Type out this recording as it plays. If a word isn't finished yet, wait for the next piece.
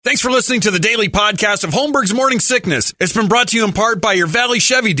Thanks for listening to the daily podcast of Holmberg's Morning Sickness. It's been brought to you in part by your Valley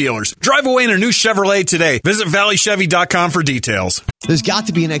Chevy dealers. Drive away in a new Chevrolet today. Visit valleychevy.com for details. There's got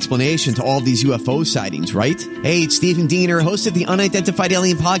to be an explanation to all of these UFO sightings, right? Hey, it's Stephen Diener, host of the Unidentified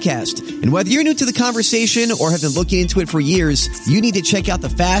Alien Podcast. And whether you're new to the conversation or have been looking into it for years, you need to check out the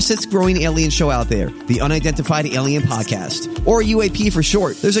fastest growing alien show out there, the Unidentified Alien Podcast, or UAP for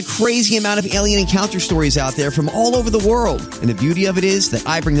short. There's a crazy amount of alien encounter stories out there from all over the world. And the beauty of it is that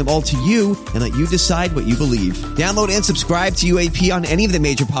I bring them all to you and let you decide what you believe. Download and subscribe to UAP on any of the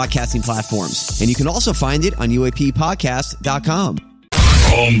major podcasting platforms. And you can also find it on UAPpodcast.com.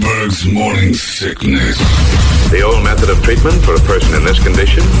 Holmberg's Morning Sickness. The old method of treatment for a person in this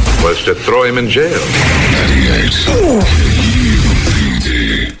condition was to throw him in jail.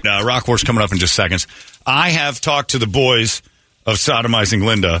 98. Rock Wars coming up in just seconds. I have talked to the boys of Sodomizing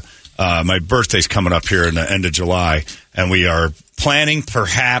Linda. My birthday's coming up here in the end of July, and we are planning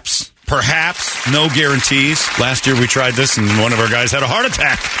perhaps, no guarantees. Last year we tried this, and one of our guys had a heart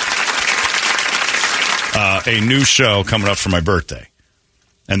attack. A new show coming up for my birthday.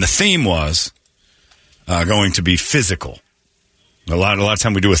 And the theme was going to be physical. A lot of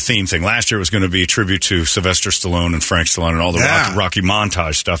time we do a theme thing. Last year it was going to be a tribute to Sylvester Stallone and Frank Stallone and all the Rocky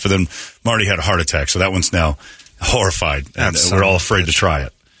montage stuff. And then Marty had a heart attack, so that one's now horrified. And we're all afraid to try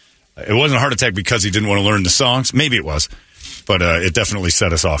it. It wasn't a heart attack because he didn't want to learn the songs. Maybe it was. But it definitely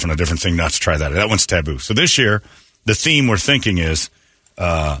set us off on a different thing not to try that. That one's taboo. So this year, the theme we're thinking is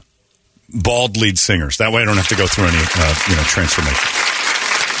bald lead singers. That way I don't have to go through any transformation.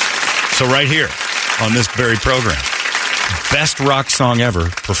 So right here on this very program, best rock song ever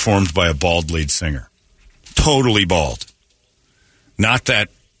performed by a bald lead singer. Totally bald. Not that,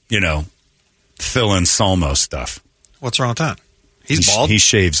 Phil Anselmo stuff. What's wrong with that? He's bald? He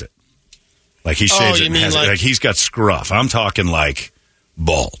shaves it. Like he shaves it and has like he's got scruff. I'm talking like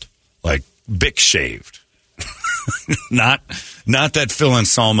bald. Like Bic shaved. Not that Phil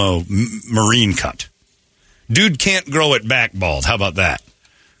Anselmo marine cut. Dude can't grow it back bald. How about that?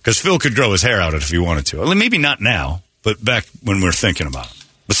 Because Phil could grow his hair out if he wanted to. Well, maybe not now, but back when we were thinking about it.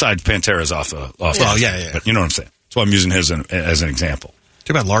 Besides, Pantera's off the yeah. But you know what I'm saying. That's why I'm using his as an example.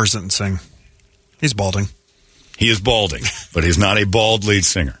 Too bad Lars didn't sing. He's balding. He is balding, but he's not a bald lead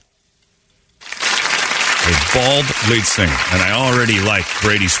singer. A bald lead singer. And I already like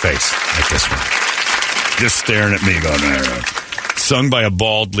Brady's face at this one. Just staring at me going, sung by a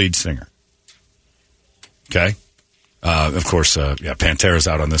bald lead singer. Okay? Of course, Pantera's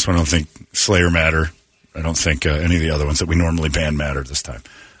out on this one. I don't think Slayer matter. I don't think any of the other ones that we normally ban matter this time.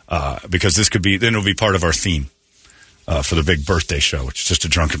 Because then it'll be part of our theme for the big birthday show, which is just a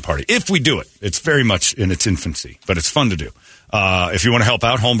drunken party. If we do it, it's very much in its infancy, but it's fun to do. If you want to help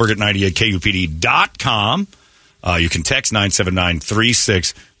out, Holmberg at 98kupd.com. You can text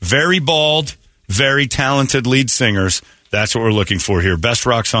 97936. Very bald, very talented lead singers. That's what we're looking for here. Best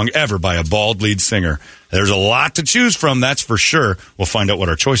rock song ever by a bald lead singer. There's a lot to choose from, that's for sure. We'll find out what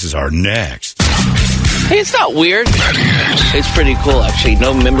our choices are next. Hey, it's not weird. It's pretty cool, actually.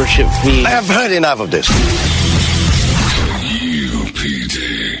 No membership fee. I have heard enough of this.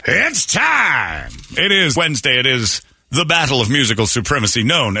 It's time! It is Wednesday. It is the battle of musical supremacy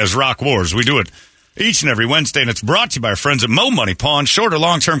known as Rock Wars. We do it each and every Wednesday, and it's brought to you by our friends at Mo Money Pawn. Short or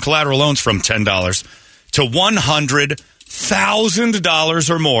long-term collateral loans from $10 to $100,000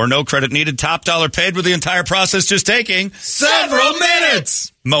 or more. No credit needed. Top dollar paid with the entire process just taking several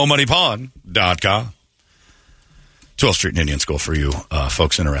minutes. MoMoneyPawn.com. 12th Street and Indian School for you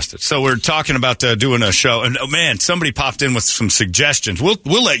folks interested. So we're talking about doing a show. And, somebody popped in with some suggestions.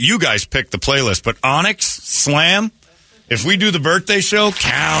 We'll let you guys pick the playlist. But Onyx, Slam, if we do the birthday show,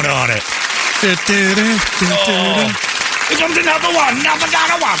 count on it. Here comes another one.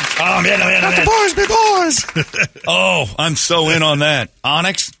 Let the boys be boys. Oh, I'm so in on that.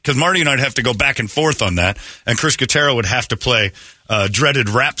 Onyx, because Marty and I'd have to go back and forth on that. And Chris Cotero would have to play a dreaded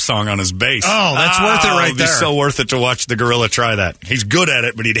rap song on his bass. Oh, that's worth it right there. It'd be so worth it to watch the gorilla try that. He's good at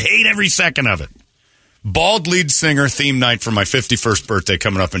it, but he'd hate every second of it. Bald lead singer theme night for my 51st birthday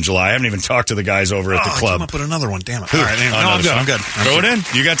coming up in July. I haven't even talked to the guys over at the club. I came up with another one, damn it. Who? All right, I'm good. Throw it in.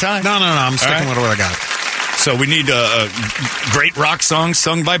 You got time? No. I'm sticking with what I got. So we need a great rock song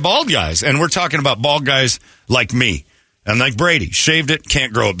sung by bald guys. And we're talking about bald guys like me and like Brady. Shaved it,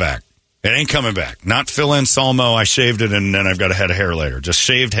 can't grow it back. It ain't coming back. Not Phil Anselmo, I shaved it and then I've got a head of hair later. Just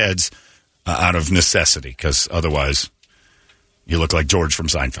shaved heads out of necessity because otherwise you look like George from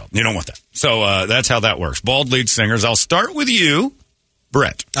Seinfeld. You don't want that. So that's how that works. Bald lead singers. I'll start with you,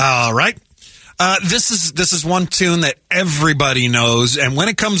 Brett. All right. This is one tune that everybody knows. And when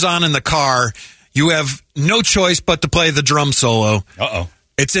it comes on in the car, you have no choice but to play the drum solo. Uh-oh.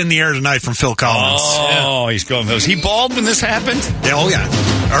 It's in the air tonight from Phil Collins. Oh, he's going. Was he bald when this happened? Yeah, oh, yeah.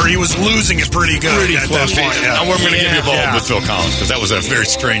 Or he was losing it pretty good. Pretty at close. that point. Yeah. Now we're going to give you bald with Phil Collins because that was a very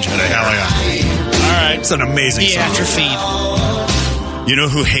strange headache. Hell yeah. All right. It's an amazing song. Atrophied. You know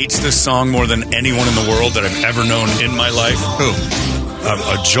who hates this song more than anyone in the world that I've ever known in my life? Who?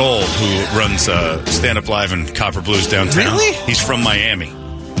 Joel, who runs Stand Up Live and Copper Blues downtown. Really? He's from Miami.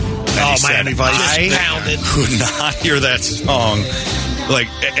 Miami Vice. I could not hear that song. Like,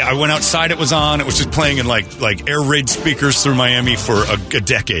 I went outside, it was on. It was just playing in like air raid speakers through Miami for a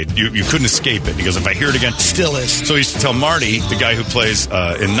decade. You couldn't escape it because if I hear it again, still is. So he used to tell Marty, the guy who plays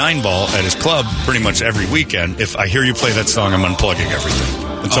in 9-ball at his club, pretty much every weekend, if I hear you play that song, I'm unplugging everything.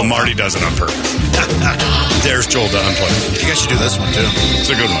 And so Marty does it on purpose. There's Joel to unplug. You guys should do this one too. It's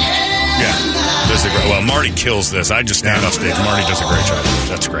a good one. Yeah, this is great. Well, Marty kills this. I just stand off stage. Marty does a great job.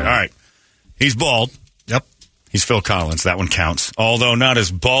 That's great. All right, he's bald. Yep. He's Phil Collins. That one counts. Although not as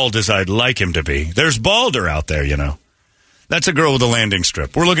bald as I'd like him to be. There's balder out there, you know. That's a girl with a landing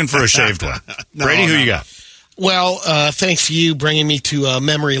strip. We're looking for a shaved one. Brady, who you got? Well, thanks to you bringing me to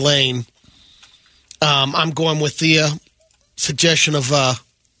memory lane. I'm going with the suggestion of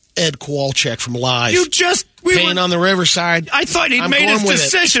Ed Kowalczyk from Live. You just... Pain on the Riverside. I thought he'd made his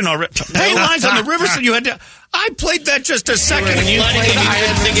decision already. Pain Lines on the Riverside. You had to... I played that just a second. When you played it, I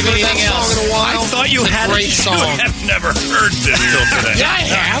didn't think of anything else. I thought you had a great song. I've never heard this till today. Yeah, I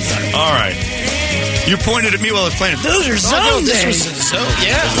have. All right. You pointed at me while I was playing it. Those are Zone Days.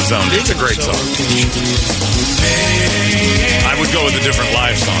 Yeah. Zone Days. It's a great song. I would go with a different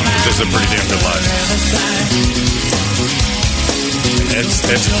live song. This is a pretty damn good live.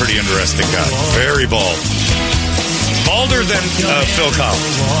 It's a pretty interesting guy. Very bald. Balder than Phil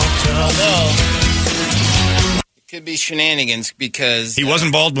Collins. Could be shenanigans because... He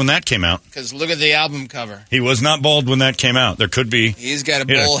wasn't bald when that came out. Because look at the album cover. He was not bald when that came out. There could be... He's got a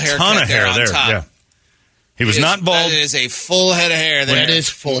bowl haircut ton of hair on top. Yeah. He was not bald. That is a full head of hair there. That is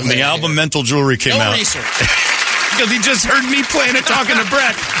full When the album Mental Jewelry came out. No research. Because he just heard me playing it, talking to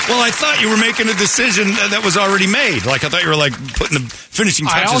Brett. Well, I thought you were making a decision that was already made. Like, I thought you were, like, putting the finishing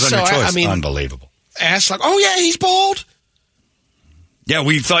touches on your choice. Unbelievable. Asked like, oh, yeah, he's bald. Yeah,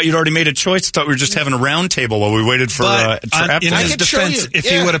 we thought you'd already made a choice. Thought we were just having a round table while we waited for in his defense, if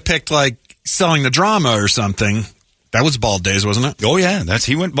he would have picked like Selling the Drama or something, that was Bald Days, wasn't it? Oh yeah,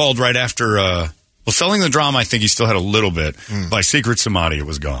 he went bald right after. Well, Selling the Drama, I think he still had a little bit. By Secret Samadhi, it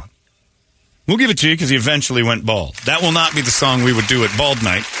was gone. We'll give it to you because he eventually went bald. That will not be the song we would do at Bald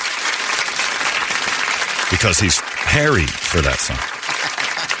Night because he's hairy for that song.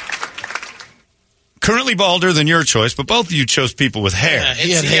 Currently balder than your choice, but both of you chose people with hair. Yeah,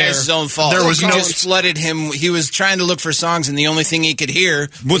 he had hair. His own fault. There was he just flooded him. He was trying to look for songs, and the only thing he could hear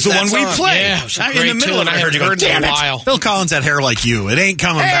was the one song. we played. Yeah, it was a in great the middle tune. of it, I heard you go, damn it. Phil Collins had hair like you. It ain't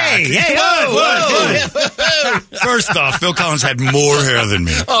coming back. Hey, whoa. First off, Phil Collins had more hair than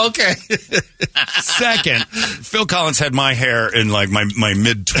me. Oh, okay. Second, Phil Collins had my hair in like my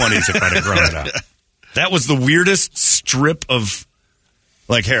mid-20s if I'd have grown it out. That was the weirdest strip of...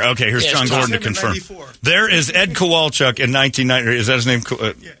 Like hair. Okay, here's John Gordon to confirm. There is Ed Kowalczyk in 1990. Is that his name?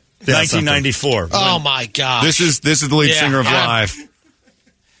 1994. Oh my gosh! This is the lead singer of Live.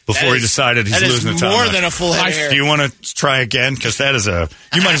 Before he decided he's losing the time. More than a full head of hair. Do you want to try again? Because that is a.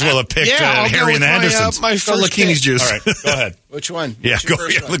 You might as well have picked Harry and the Andersons. My Lakini's juice. All right, go ahead. Which one? Yeah, go.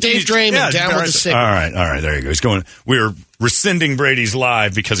 Dave Draymond down with the sick. All right. There you go. He's going. We're rescinding Brady's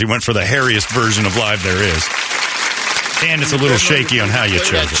Live because he went for the hairiest version of Live there is. And it's a little shaky on how you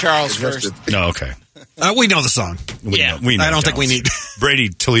chose it. Charles first. No, okay. We know the song. We know I don't think we need Brady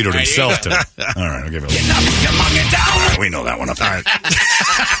Toledo'd himself to. All right, I'll give it a little. We know that one up there.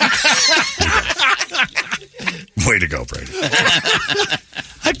 Way to go, Brady.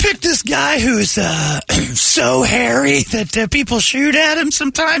 I picked this guy who's so hairy that people shoot at him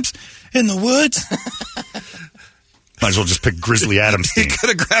sometimes in the woods. Might as well just pick Grizzly Adams. He could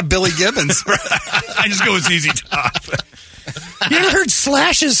have grabbed Billy Gibbons. I just go with ZZ Top. You ever heard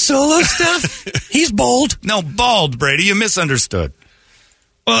Slash's solo stuff? He's bald. No, bald, Brady. You misunderstood.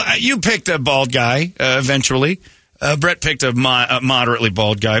 Well, you picked a bald guy eventually. Brett picked a moderately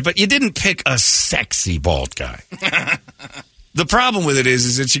bald guy, but you didn't pick a sexy bald guy. The problem with it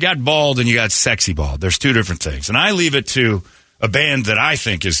is that you got bald and you got sexy bald. There's two different things. And I leave it to a band that I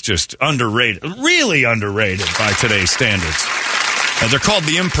think is just underrated, really underrated by today's standards. They're called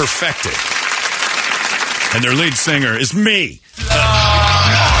The Imperfected. And their lead singer is me.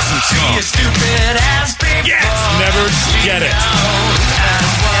 Awesome song. Yes! Never get it. I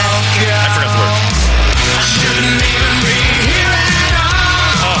forgot the word.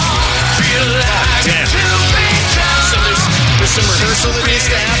 Oh. God damn. So there's some rehearsal that needs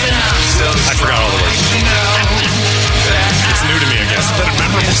to happen? I forgot all the words. It's new to me, I guess. But a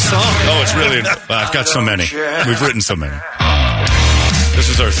memorable song. Oh, it's really... I've got so many. We've written so many. This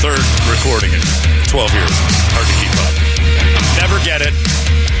is our third recording in 12 years. Hard to keep up. Never Get It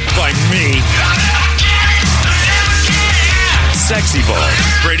by me. Sexy Bald.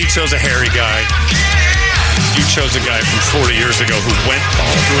 Brady chose a hairy guy. You chose a guy from 40 years ago who went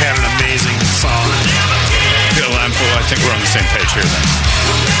bald. Who had an amazing song. I think we're on the same page here then.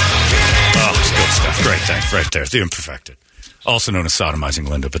 Oh, it's good stuff. Great thing. Right there. The Imperfected. Also known as Sodomizing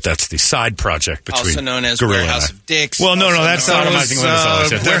Linda, but that's the side project between Also known as Gorilla Warehouse and I. of Dicks. Well, no, Also that's known Sodomizing as, Linda's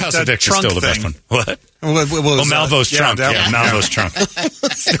always it. Warehouse of Dicks is still the best one. What? Malvo's Trunk. Yeah, Malvo's Trunk.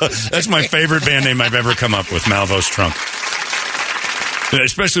 That's my favorite band name I've ever come up with, Malvo's Trunk.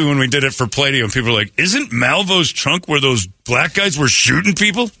 Especially when we did it for Palladium, people were like, isn't Malvo's Trunk where those black guys were shooting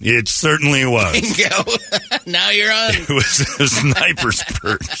people? It certainly was. Bingo. Now you're on. It was a sniper's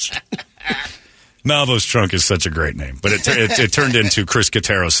perch. Malvo's Trunk is such a great name. But it turned into Chris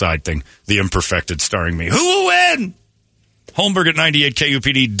Catero's side thing, The Imperfected, starring me. Who will win? Holmberg at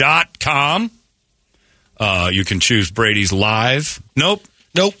 98kupd.com. You can choose Brady's live. Nope.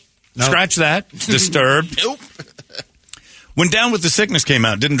 Scratch that. Disturbed. Nope. When Down with the Sickness came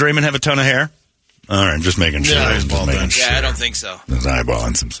out, didn't Draymond have a ton of hair? All right, I'm just making sure. Yeah, I don't think so. His eyeball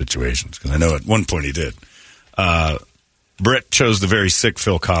in some situations, because I know at one point he did. Brett chose the very sick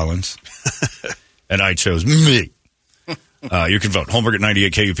Phil Collins, and I chose me. You can vote. Holmberg at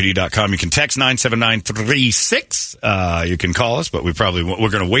 98kupd.com. You can text 97936. You can call us, but we're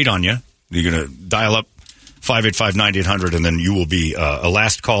going to wait on you. You're going to dial up 585-9800, and then you will be a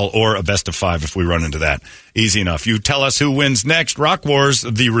last call or a best of five if we run into that. Easy enough. You tell us who wins next. Rock Wars,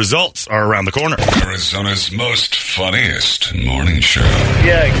 the results are around the corner. Arizona's most funniest morning show.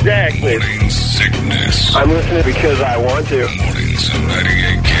 Yeah, exactly. Morning Sickness. I'm listening because I want to. Mornings of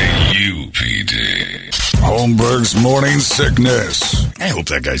 98 KUPD. Holmberg's Morning Sickness. I hope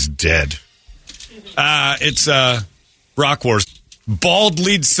that guy's dead. It's Rock Wars. Bald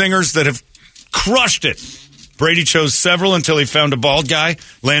lead singers that have crushed it. Brady chose several until he found a bald guy,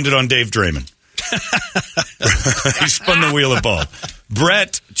 landed on Dave Draymond. He spun the wheel of bald.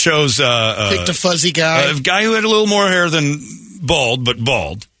 Brett chose picked a fuzzy guy. A guy who had a little more hair than bald, but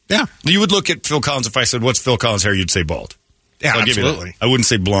bald. Yeah. You would look at Phil Collins. If I said, what's Phil Collins' hair, you'd say bald. Yeah, I'll give you absolutely. that. I wouldn't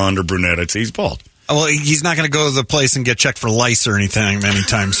say blonde or brunette. I'd say he's bald. Well, he's not going to go to the place and get checked for lice or anything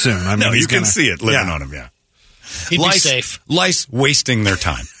anytime soon. I mean, no, you can see it living on him, He'd be safe. Lice wasting their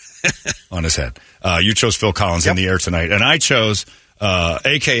time on his head. You chose Phil Collins in the air tonight, and I chose,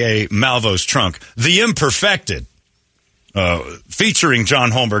 a.k.a. Malvo's Trunk, The Imperfected, featuring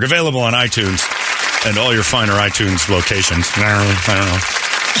John Holmberg, available on iTunes and all your finer iTunes locations. I don't know.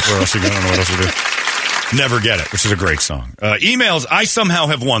 Where else you go? I don't know what else to do. Never Get It, which is a great song. Emails, I somehow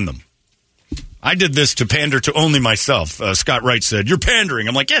have won them. I did this to pander to only myself. Scott Wright said, you're pandering.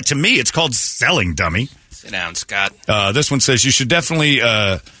 I'm like, yeah, to me, it's called selling, dummy. Sit down, Scott. This one says, you should definitely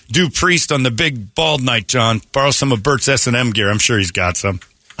do Priest on the big bald night, John. Borrow some of Bert's S&M gear. I'm sure he's got some.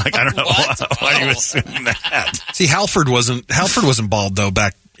 Like, I don't know why do you assume that. See, Halford wasn't bald, though,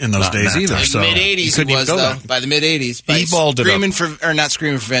 back in those days either. Like so mid-'80s he was, though. By the mid-'80s. He balded up. Not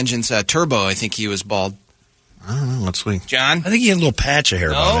Screaming for Vengeance, Turbo, I think he was bald. I don't know. Let's see. John? I think he had a little patch of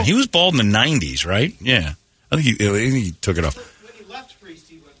hair. No? He was bald in the 90s, right? Yeah. I think he took it off. When he left Priest,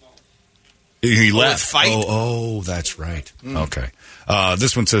 he went bald. He left. Fight. Oh, that's right. Okay.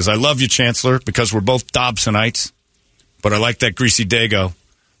 This one says, I love you, Chancellor, because we're both Dobsonites, but I like that greasy Dago.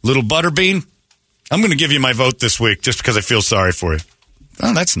 Little Butterbean, I'm going to give you my vote this week just because I feel sorry for you.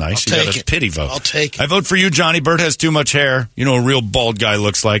 Oh, that's nice. You got a pity vote. I'll take it. I vote for you, Johnny. Bert has too much hair. You know, a real bald guy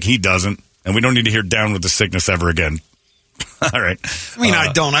looks like. He doesn't. And we don't need to hear Down with the Sickness ever again. All right. I mean,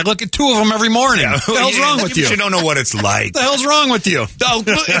 I don't. I look at two of them every morning. What the hell's wrong with you? You don't know what it's like. What the hell's wrong with you? No,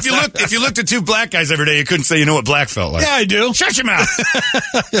 if you looked at two black guys every day, you couldn't say you know what black felt like. Yeah, I do. Shut your mouth.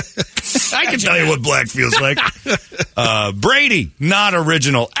 I can tell you what black feels like. Brady, not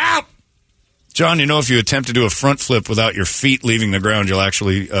original. Out. John, you know if you attempt to do a front flip without your feet leaving the ground, you'll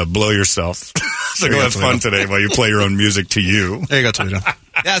actually blow yourself. So go have fun today while you play your own music to you. There you go, Toledo.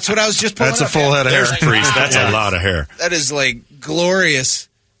 That's what I was just pulling That's a full head of hair. There's Priest. That's a lot of hair. That is, like, glorious.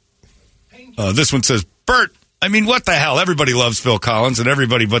 This one says, Bert, I mean, what the hell? Everybody loves Phil Collins, and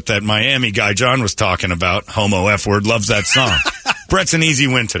everybody but that Miami guy John was talking about, homo F-word, loves that song. Brett's an easy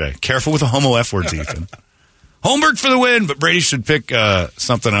win today. Careful with the homo F-words, Ethan. Holmberg for the win, but Brady should pick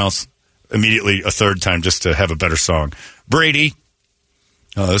something else immediately a third time just to have a better song. Brady,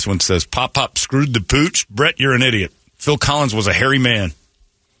 this one says, Pop Pop screwed the pooch. Brett, you're an idiot. Phil Collins was a hairy man.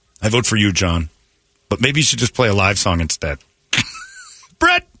 I vote for you, John. But maybe you should just play a live song instead.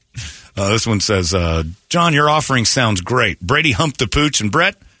 Brett. This one says, John, your offering sounds great. Brady humped the pooch, and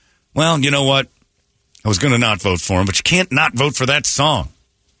Brett, well, you know what? I was going to not vote for him, but you can't not vote for that song.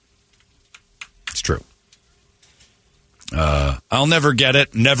 It's true. I'll never get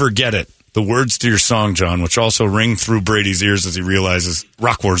it. The words to your song, John, which also ring through Brady's ears as he realizes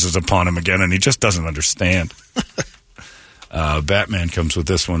Rock Wars is upon him again, and he just doesn't understand. Batman comes with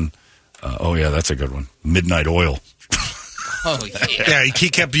this one. Oh, yeah, that's a good one. Midnight Oil. Oh, yeah. Yeah, he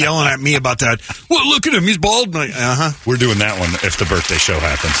kept yelling at me about that. Well, look at him. He's bald. Uh-huh. We're doing that one if the birthday show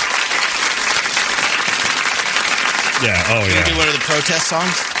happens. Yeah, oh, Can yeah. you do one of the protest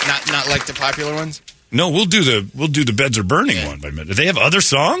songs? Not like the popular ones? No, we'll do the Beds Are Burning one. Do they have other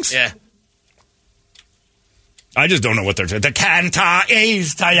songs? Yeah. I just don't know what they're saying. The Cantar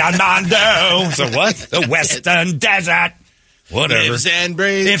is Tayanando. So what? The Western Desert. Whatever. Lives and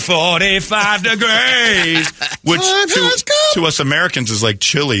breathes. In 45 degrees. Which to us Americans is like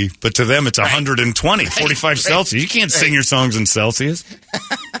chilly, but to them it's 120, 45 Celsius. You can't sing your songs in Celsius.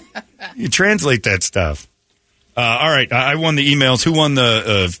 You translate that stuff. All right, I won the emails. Who won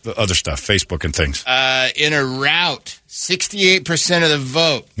the other stuff, Facebook and things? In a rout, 68% of the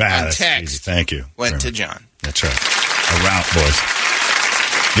vote on text. Easy. Thank you. Went to John. That's right. A rout, boys.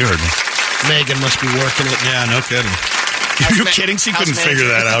 You heard me. Megan must be working it. Yeah, no kidding. Are you kidding? She couldn't figure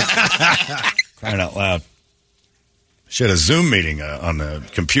that out. Crying out loud. She had a Zoom meeting on the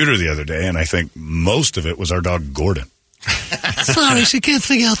computer the other day, and I think most of it was our dog Gordon. Sorry, she can't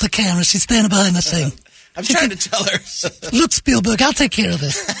figure out the camera. She's standing behind the thing. I'm trying to tell her. Look, Spielberg, I'll take care of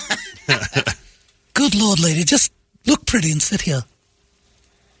this. Good Lord, lady, just look pretty and sit here.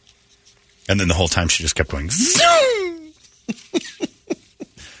 And then the whole time she just kept going, zoom!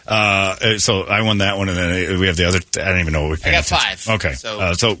 So I won that one, and then we have the other. I don't even know what we I got 5. Okay.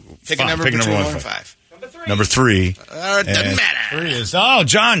 So pick a number between 1 and 5. Number 3. It doesn't matter. 3 is,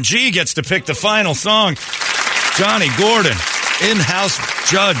 John G gets to pick the final song. Johnny Gordon, in-house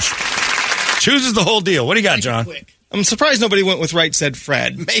judge, chooses the whole deal. What do you got, John? I'm surprised nobody went with Right Said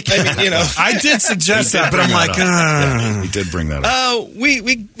Fred. I did suggest that, but I'm like, yeah, he did bring that up. Oh,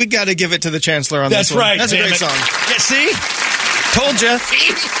 we got to give it to the Chancellor on this one. That's right. That's a great song. Yeah, see? Told you.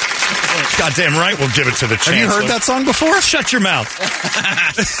 Goddamn right we'll give it to the Chancellor. Have you heard that song before? Shut your mouth.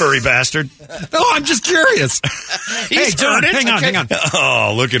 Furry bastard. No, I'm just curious. Hey, John, hang on.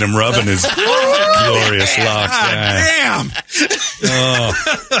 Oh, look at him rubbing his glorious locks. Damn. Oh.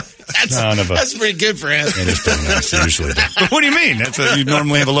 That's pretty good for him. It is pretty nice. You usually do. But what do you mean? You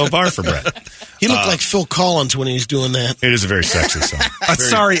normally have a low bar for Brett. He looked like Phil Collins when he was doing that. It is a very sexy song.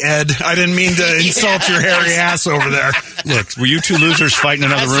 Sorry, Ed. I didn't mean to insult your hairy ass over there. Look, were you two losers fighting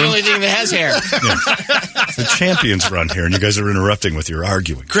in another That's room? the only thing that has hair. Yeah. It's the champions run here, and you guys are interrupting with your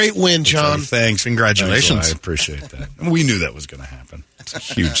arguing. Great win, John. Thanks. Congratulations. I appreciate that. We knew that was going to happen. It's a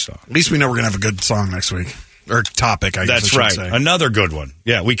huge song. At least we know we're going to have a good song next week. Or topic, I guess. That's right. Say. Another good one.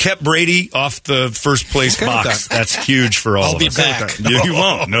 Yeah, we kept Brady off the first place box. That's huge for all of us. I'll be back. You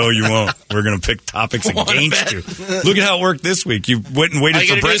won't. No, you won't. We're going to pick topics against you. Look at how it worked this week. You went and waited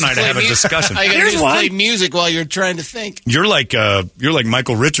for Brett and I to have a discussion. Here's one. Play music while you're trying to think. You're like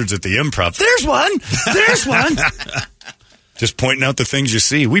Michael Richards at the Improv. There's one. There's one. Just pointing out the things you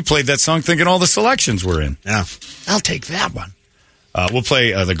see. We played that song thinking all the selections were in. Yeah. I'll take that one. We'll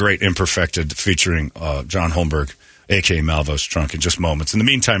play the Great Imperfected featuring John Holmberg, a.k.a. Malvo's Trunk, in just moments. In the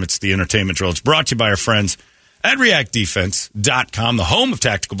meantime, it's the Entertainment Drill. It's brought to you by our friends at ReactDefense.com, the home of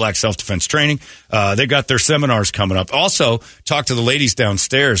tactical black self-defense training. They've got their seminars coming up. Also, talk to the ladies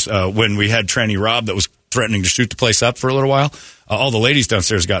downstairs when we had Tranny Rob that was threatening to shoot the place up for a little while. All the ladies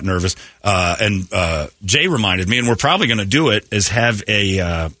downstairs got nervous. And Jay reminded me, and we're probably going to do it, is have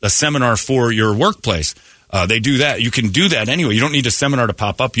a seminar for your workplace. They do that. You can do that anyway. You don't need a seminar to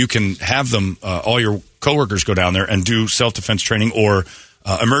pop up. You can have them, all your coworkers go down there and do self-defense training or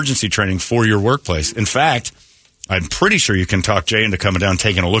emergency training for your workplace. In fact, I'm pretty sure you can talk Jay into coming down,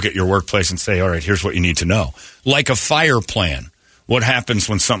 taking a look at your workplace and say, all right, here's what you need to know. Like a fire plan. What happens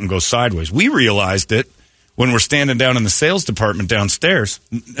when something goes sideways? We realized it when we're standing down in the sales department downstairs,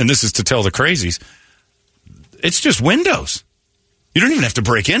 and this is to tell the crazies, it's just windows. You don't even have to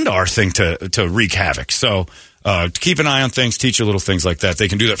break into our thing to wreak havoc. So keep an eye on things, teach you little things like that. They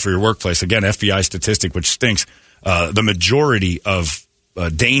can do that for your workplace. Again, FBI statistic, which stinks, the majority of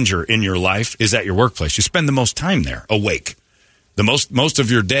danger in your life is at your workplace. You spend the most time there, awake. The most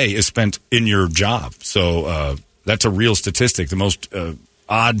of your day is spent in your job. So that's a real statistic. The most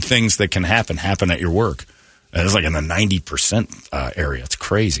odd things that can happen at your work. It's like in the 90% area. It's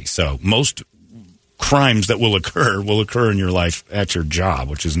crazy. So most crimes that will occur in your life at your job,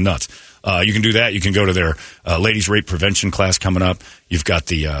 which is nuts. You can do that. You can go to their ladies' rape prevention class coming up. You've got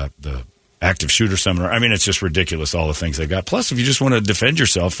the active shooter seminar. I mean, it's just ridiculous, all the things they got. Plus, if you just want to defend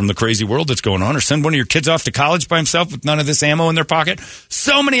yourself from the crazy world that's going on or send one of your kids off to college by himself with none of this ammo in their pocket,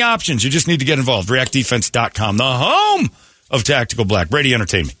 so many options. You just need to get involved. ReactDefense.com, the home of Tactical Black. Brady,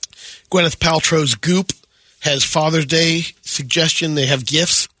 entertain me. Gwyneth Paltrow's Goop has Father's Day suggestion. They have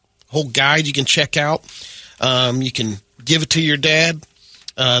gifts, whole guide you can check out. You can give it to your dad.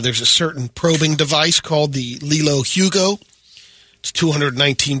 There's a certain probing device called the Lilo Hugo. It's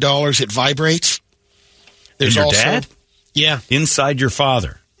 $219. It vibrates. There's your also, dad? Yeah. Inside your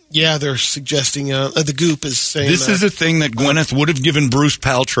father. Yeah, they're suggesting, the Goop is saying... This is a thing that Gwyneth would have given Bruce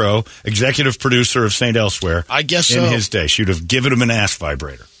Paltrow, executive producer of St. Elsewhere. I guess so. In his day. She would have given him an ass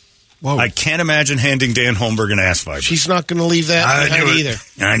vibrator. Whoa. I can't imagine handing Dan Holmberg an ass vibrator. She's not going to leave that behind either.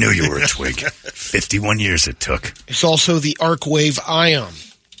 I knew you were a twig. 51 years it took. It's also the Arcwave Ion.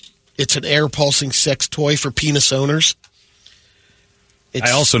 It's an air-pulsing sex toy for penis owners.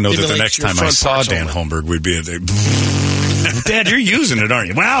 I also know that the next time I saw Dan Holmberg, we'd be Dad, you're using it, aren't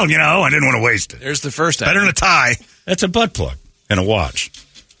you? Well, I didn't want to waste it. There's the first better than a tie. That's a butt plug and a watch.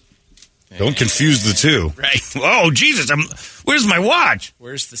 Don't confuse the two. Right. Oh, Jesus, where's my watch?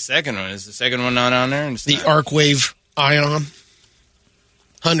 Where's the second one? Is the second one not on there? The Arcwave Ion,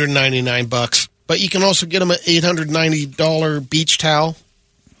 $199. But you can also get them an $890 beach towel.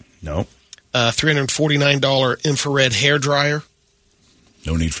 No. $349 infrared hair dryer.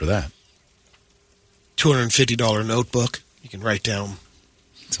 No need for that. $250 notebook. You can write down.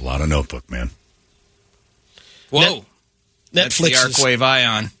 It's a lot of notebook, man. Whoa. Netflix. That's the Arcwave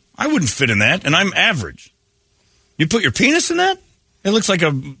Ion. I wouldn't fit in that, and I'm average. You put your penis in that? It looks like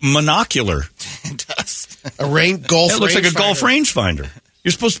a monocular. It does. A golf. It looks like a golf rangefinder.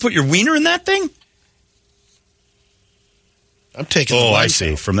 You're supposed to put your wiener in that thing? I'm taking. Oh, I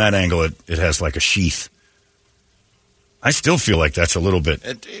see. From that angle, it has like a sheath. I still feel like that's a little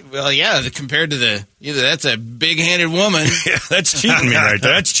bit. Well, yeah, compared to that's a big-handed woman. Yeah, that's cheating me right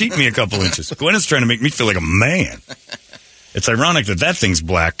there. That's cheating me a couple inches. Gwyneth's trying to make me feel like a man. It's ironic that thing's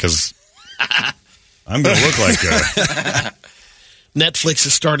black because I'm going to look like Netflix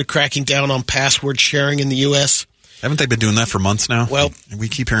has started cracking down on password sharing in the U.S. Haven't they been doing that for months now? Well, we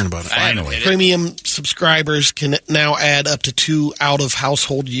keep hearing about it. Finally. Premium subscribers can now add up to 2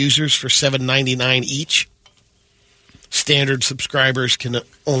 out-of-household users for $7.99 each. Standard subscribers can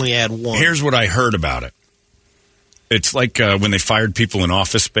only add 1. Here's what I heard about it. It's like when they fired people in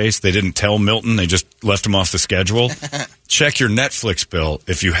Office Space. They didn't tell Milton. They just left him off the schedule. Check your Netflix bill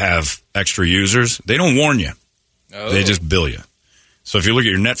if you have extra users. They don't warn you. Oh. They just bill you. So if you look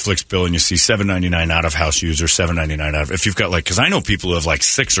at your Netflix bill and you see $7.99 out-of-house users, $7.99 out of... If you've got because I know people who have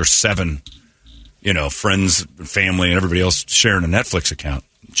 6 or 7, friends, family, and everybody else sharing a Netflix account.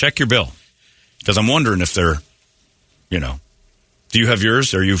 Check your bill. Because I'm wondering if they're... do you have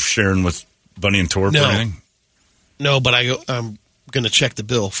yours? Are you sharing with Bunny and Torp or anything? No, but I'm going to check the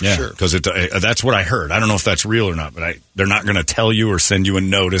bill for sure. Because that's what I heard. I don't know if that's real or not, but they're not going to tell you or send you a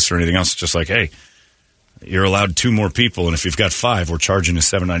notice or anything else. It's just like, hey, you're allowed 2 more people, and if you've got 5, we're charging you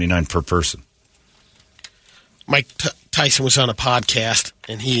 $7.99 per person. Mike Tyson was on a podcast,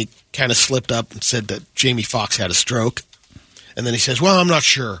 and he kind of slipped up and said that Jamie Foxx had a stroke. And then he says, well, I'm not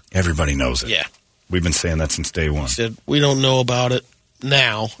sure. Everybody knows it. Yeah. We've been saying that since day one. He said, we don't know about it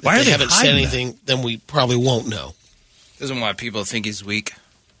now. Why if they haven't said hiding anything, then we probably won't know. Doesn't want people to think he's weak.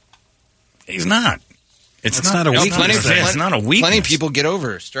 He's not. It's not a weakness. It's not a weakness. Plenty of people get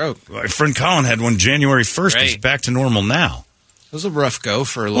over a stroke. My friend Colin had one January 1st. Right. He's back to normal now. It was a rough go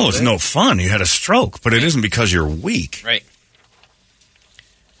for a little bit. It's no fun. You had a stroke, but it isn't because you're weak. Right.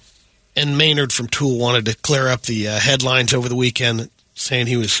 And Maynard from Tool wanted to clear up the headlines over the weekend, saying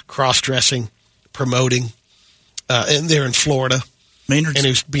he was cross-dressing, promoting, and they're in Florida. Maynard's... And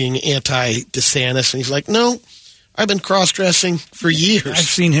he was being anti-DeSantis. And he's like, no, I've been cross-dressing for years. I've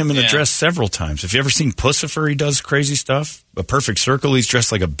seen him in a dress several times. Have you ever seen Pussifer? He does crazy stuff. A Perfect Circle, he's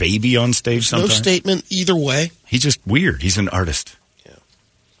dressed like a baby on stage sometimes. No statement either way. He's just weird. He's an artist. Yeah.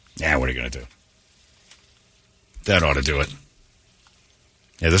 Yeah, what are you going to do? That ought to do it.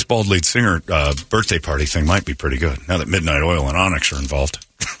 Yeah, this bald lead singer birthday party thing might be pretty good, now that Midnight Oil and Onyx are involved.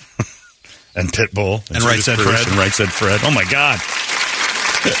 And Pitbull. And Right Said Fred. And Right Said Fred. Oh, my God.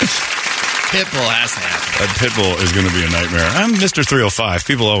 Pitbull has to happen. Pitbull is going to be a nightmare. I'm Mr. 305.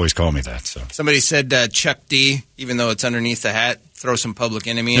 People always call me that. So somebody said Chuck D, even though it's underneath the hat, throw some Public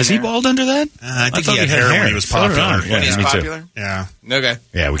Enemy in there. Is he bald under that? I think he had hair when he was popular. When he's popular? Too. Yeah. Okay.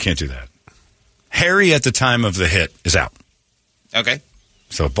 Yeah, we can't do that. Harry at the time of the hit is out. Okay.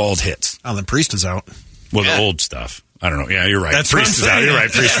 So bald hits. Oh, then Priest is out. Well, the old stuff. I don't know. Yeah, you're right. That's Priest is out. You're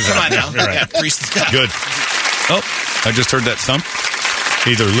right. Priest is Come out. on now. You're right. Yeah, Priest is out. Good. Oh, I just heard that thump.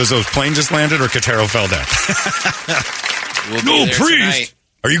 Either Lizzo's plane just landed or Katero fell down. We'll No, be there Priest. tonight.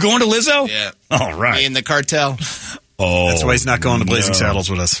 Are you going to Lizzo? Yeah. All right. Me and the cartel. Oh, That's why he's not going to Blazing Saddles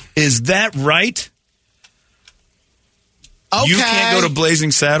with us. Is that right? Okay. You can't go to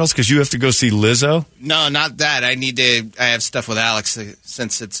Blazing Saddles because you have to go see Lizzo? No, not that. I have stuff with Alex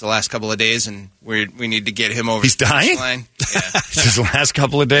since it's the last couple of days, and we need to get him over. He's the finish dying? line. Yeah. It's his last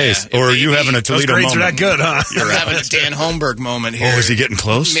couple of days. Yeah, or are maybe. you having a Toledo Those grades moment? are that good, huh? We're having a Dan Holmberg moment here. Oh, is he getting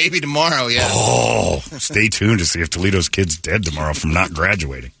close? Maybe tomorrow, yeah. Oh, stay tuned to see if Toledo's kid's dead tomorrow from not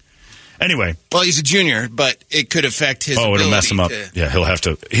graduating. Anyway. Well, he's a junior, but it could affect his ability it'll mess him up. to- Yeah, he'll have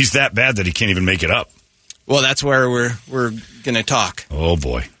to. He's that bad that he can't even make it up. Well, that's where we're going to talk. Oh,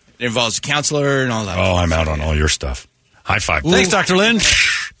 boy. It involves a counselor and all that. Oh, I'm out on all your stuff. High five. Thanks, Dr. Lynn.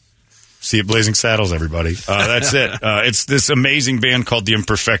 See you at Blazing Saddles, everybody. That's it. It's this amazing band called The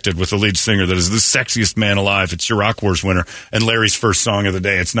Imperfected with the lead singer that is the sexiest man alive. It's your Rock Wars winner and Larry's first song of the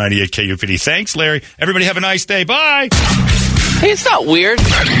day. It's 98 KUPD. Thanks, Larry. Everybody have a nice day. Bye. Hey, it's not weird.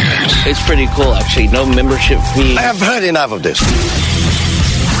 It's pretty cool, actually. No membership fee. I have heard enough of this.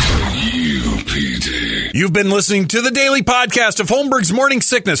 You've been listening to the daily podcast of Holmberg's Morning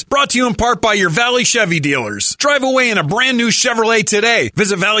Sickness, brought to you in part by your Valley Chevy dealers. Drive away in a brand new Chevrolet today.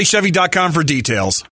 Visit valleychevy.com for details.